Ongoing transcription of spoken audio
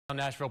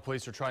Nashville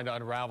police are trying to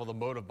unravel the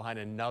motive behind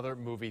another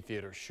movie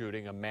theater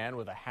shooting. A man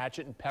with a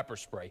hatchet and pepper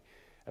spray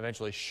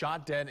eventually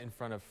shot dead in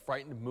front of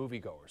frightened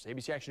moviegoers.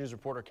 ABC Action News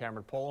reporter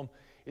Cameron Polum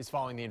is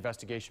following the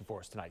investigation for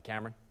us tonight.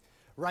 Cameron?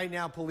 Right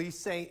now, police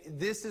say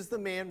this is the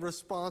man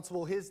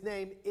responsible. His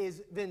name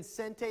is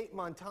Vincente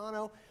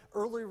Montano.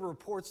 Earlier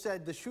reports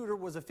said the shooter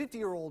was a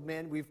 50-year-old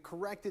man. We've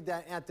corrected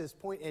that at this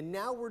point, and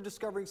now we're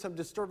discovering some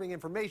disturbing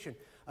information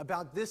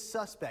about this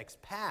suspect's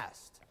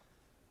past.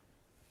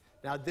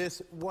 Now,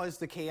 this was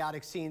the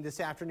chaotic scene this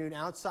afternoon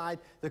outside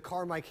the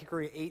Carmike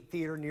Hickory 8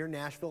 Theater near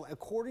Nashville.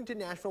 According to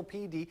Nashville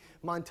PD,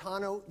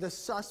 Montano, the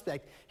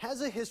suspect,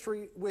 has a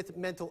history with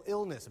mental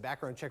illness. A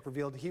background check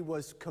revealed he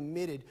was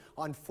committed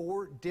on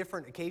 4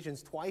 different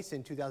occasions, twice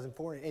in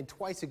 2004 and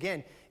twice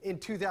again in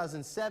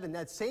 2007.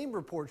 That same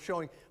report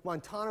showing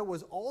Montano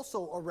was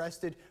also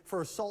arrested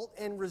for assault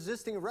and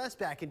resisting arrest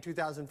back in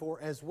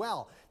 2004 as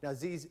well. Now,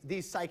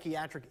 these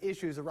psychiatric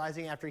issues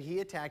arising after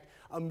he attacked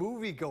a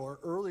moviegoer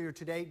earlier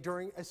today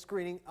during a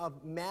screening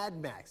of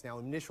Mad Max. Now,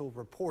 initial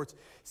reports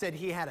said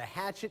he had a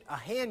hatchet, a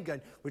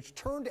handgun, which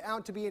turned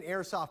out to be an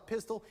airsoft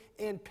pistol,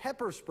 and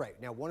pepper spray.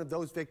 Now, one of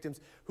those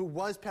victims who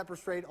was pepper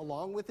sprayed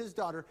along with his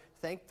daughter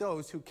thanked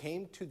those who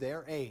came to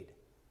their aid.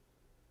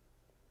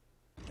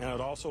 And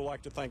I'd also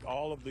like to thank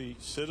all of the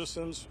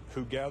citizens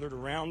who gathered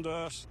around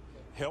us,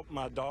 helped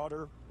my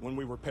daughter when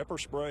we were pepper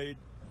sprayed.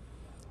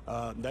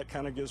 That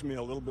kind of gives me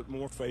a little bit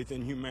more faith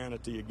in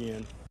humanity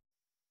again.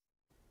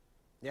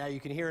 Yeah,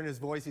 you can hear in his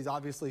voice he's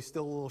obviously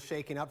still a little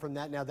shaken up from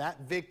that. Now,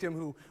 that victim,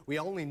 who we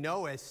only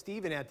know as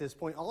Steven at this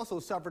point,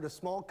 also suffered a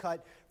small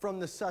cut from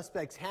the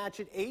suspect's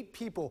hatchet. 8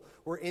 people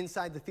were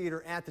inside the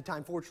theater at the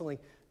time. Fortunately,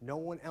 no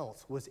one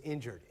else was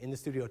injured. In the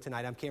studio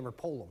tonight, I'm Cameron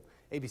Polum,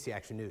 ABC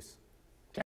Action News.